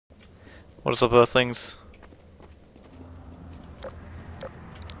What is up, Earthlings?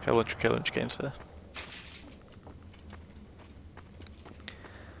 Killing games there.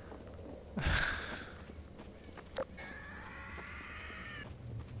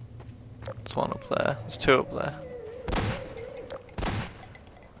 There's one up there. There's two up there.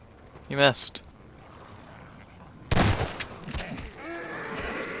 You missed.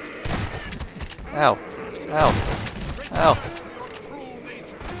 Ow. Ow. Ow.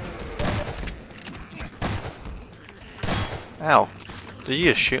 Ow. Did you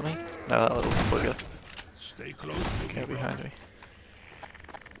just shoot me? No, that little bugger. Stay close. Get behind me.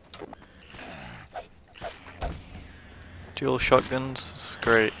 Dual shotguns, this is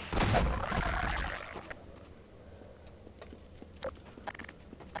great.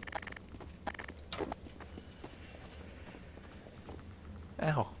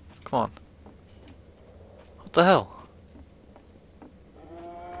 Ow. Come on. What the hell?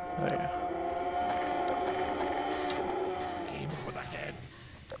 There you go. Aim for the head.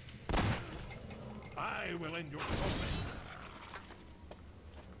 I will end your suffering.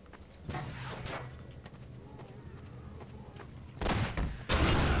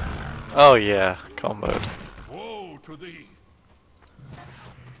 Oh yeah, comboed. Woe to thee.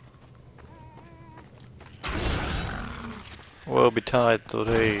 Woe betide to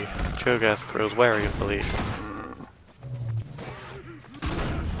thee. Cho'Gath grows wary of the lead.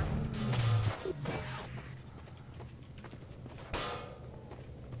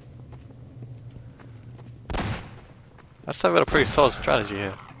 I'd say I've got a pretty solid strategy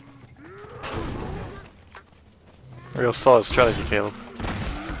here. Real solid strategy, Caleb.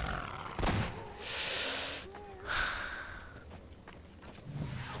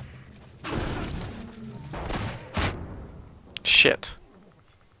 Shit.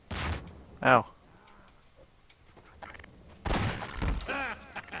 Ow.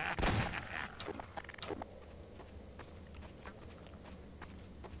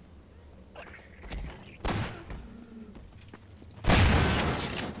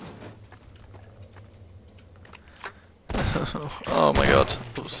 Oh my god.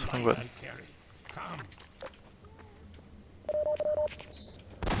 Oops, I'm good. Come.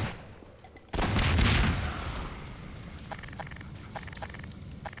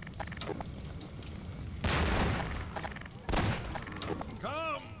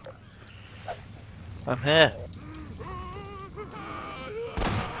 Come. I'm here.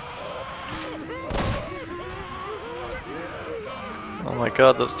 Oh my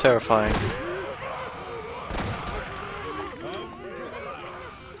god, that's terrifying.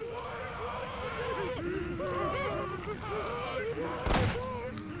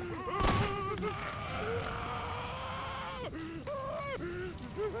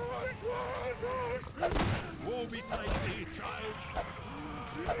 Woe betide thee, child.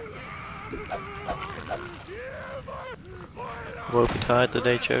 Woe betide the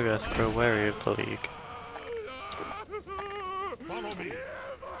day Cho'Gath grow wary of the League. Follow me.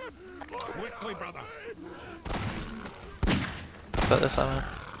 Quickly, brother. Is that this ammo?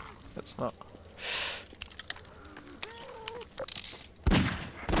 It's not.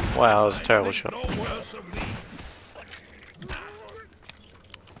 Wow, that was a terrible shot. No worse of thee.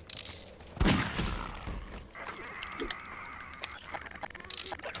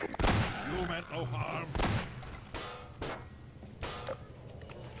 You meant no harm.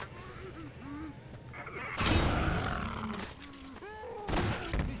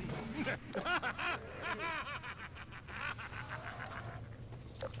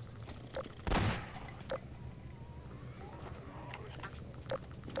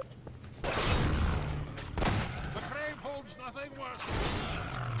 The grave holds nothing worse.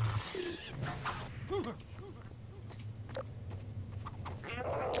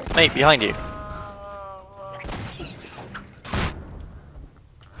 Mate, behind you.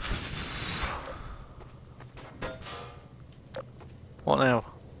 What now?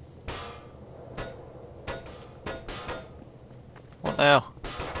 What now?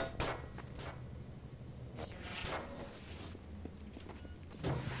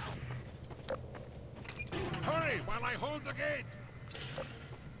 Hurry while I hold the gate.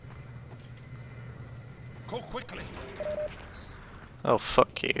 Go quickly. Oh,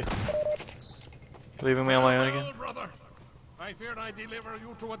 fuck you. Leaving me on my own again? Well, brother, I fear I deliver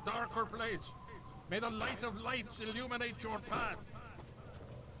you to a darker place. May the light of lights illuminate your path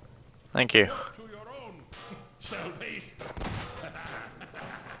Thank you. to your own salvation.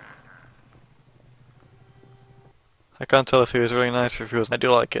 I can't tell if he was really nice or if he was. I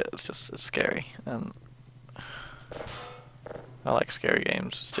do like it, it's scary. And I like scary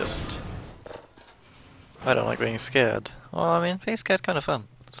games, it's just. I don't like being scared. Well, I mean, being scared's kind of fun,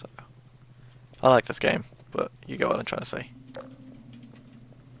 so. I like this game, but you get what I'm trying to say.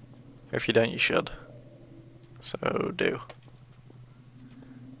 If you don't, you should. So do.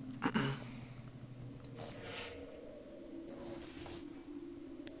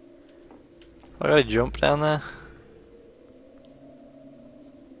 I gotta jump down there.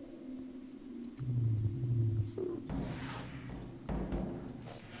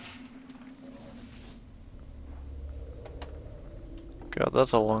 God,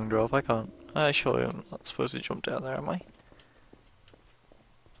 that's a long drop. I can't. I surely am not supposed to jump down there, am I?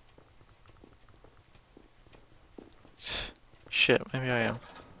 Shit, maybe I am.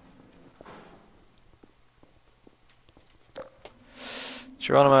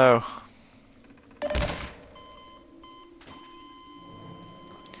 Geronimo!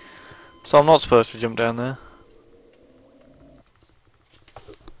 So I'm not supposed to jump down there.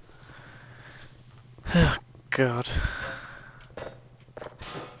 Oh, God.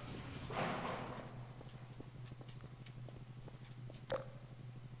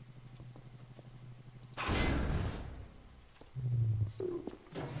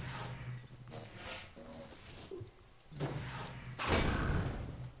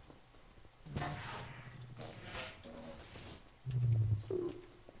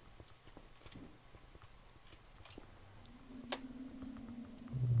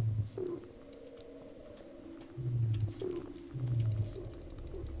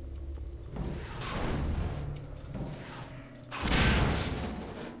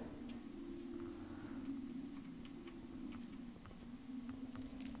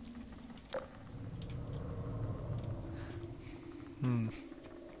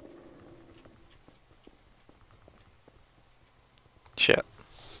 Shit.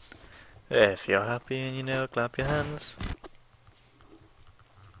 If you're happy and you know, clap your hands.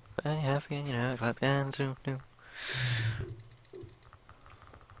 Very happy and you know, clap your hands.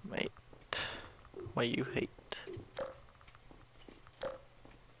 Mate, why you hate?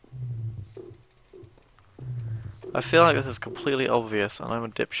 I feel like this is completely obvious and I'm a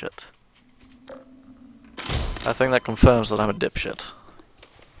dipshit. I think that confirms that I'm a dipshit.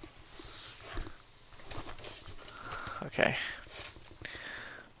 Okay.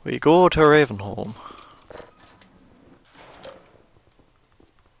 We go to Ravenholm.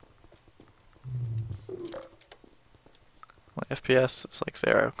 My FPS is like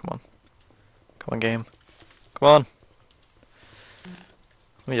 0. Come on. Come on, game. Come on.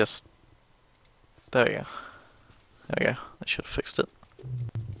 Let me just... There we go. There we go. I should have fixed it.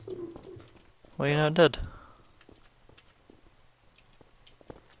 Well, you know, it did.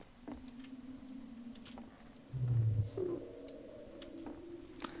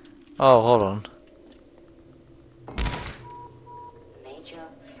 Oh, hold on. Major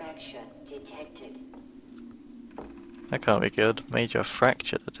fracture detected. That can't be good. Major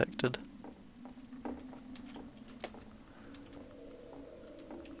fracture detected.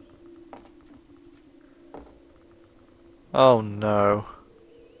 Oh no.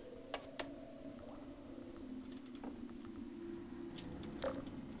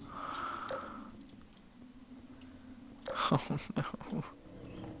 Oh no.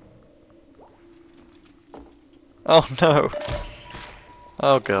 Oh no.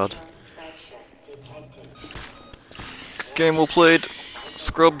 Oh god. Game well played.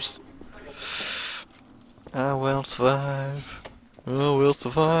 Scrubs. I will survive. I will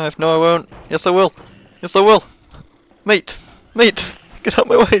survive. No, I won't. Yes, I will. Yes, I will. Mate. Mate. Get out of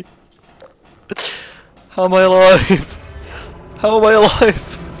my way. How am I alive? How am I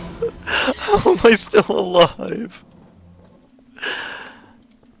alive? How am I still alive?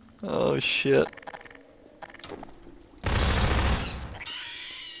 Oh shit.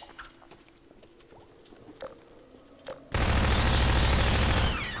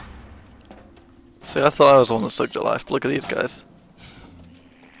 See, I thought I was the one that sucked at life, but look at these guys.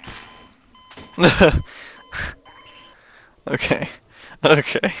 Okay.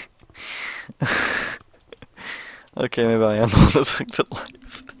 Okay. Okay, maybe I am the one that sucked at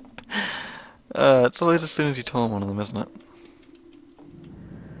life. It's always as soon as you turn one of them, isn't it?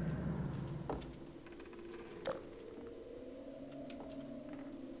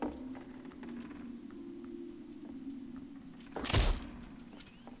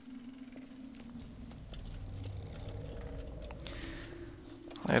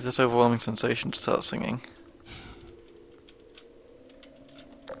 I have this overwhelming sensation to start singing.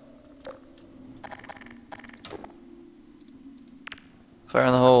 Fire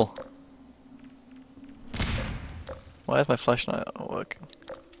in the hole. Why is my flashlight not working?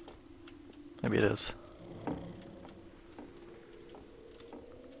 Maybe it is.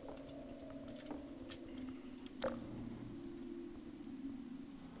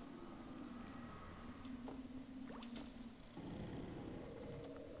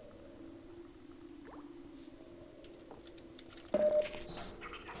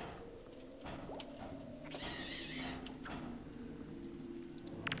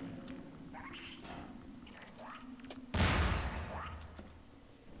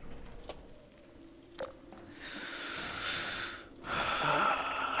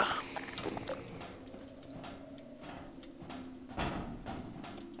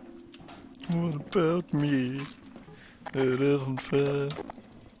 What about me? It isn't fair.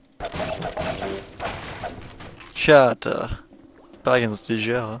 Shatter. Baggins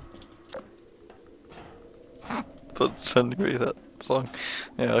déjà. But send me that song.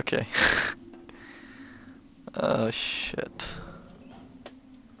 Yeah, okay. Oh shit.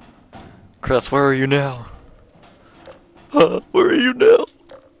 Chris, where are you now? Where are you now?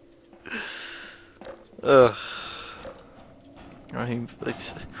 Ugh. I mean,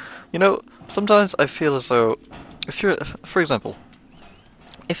 you know, sometimes I feel as though, if you're, for example,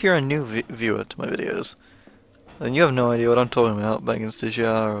 if you're a new viewer to my videos, then you have no idea what I'm talking about, Baggins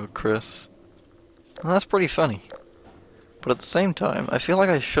déjà or Chris, and that's pretty funny. But at the same time, I feel like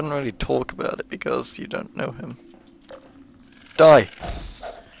I shouldn't really talk about it because you don't know him. Die!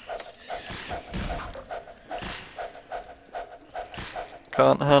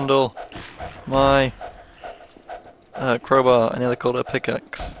 Can't handle my crowbar. I nearly called it a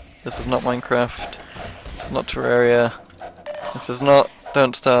pickaxe. This is not Minecraft. This is not Terraria. This is not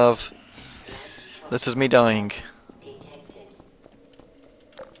Don't Starve. This is me dying.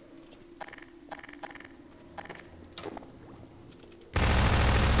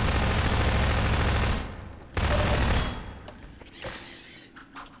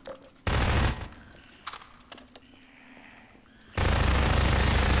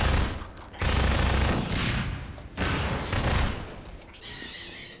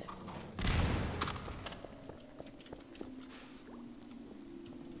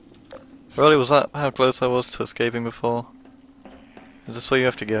 Really, was that how close I was to escaping before? Is this where you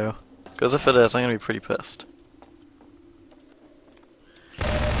have to go? Because if it is, I'm gonna be pretty pissed.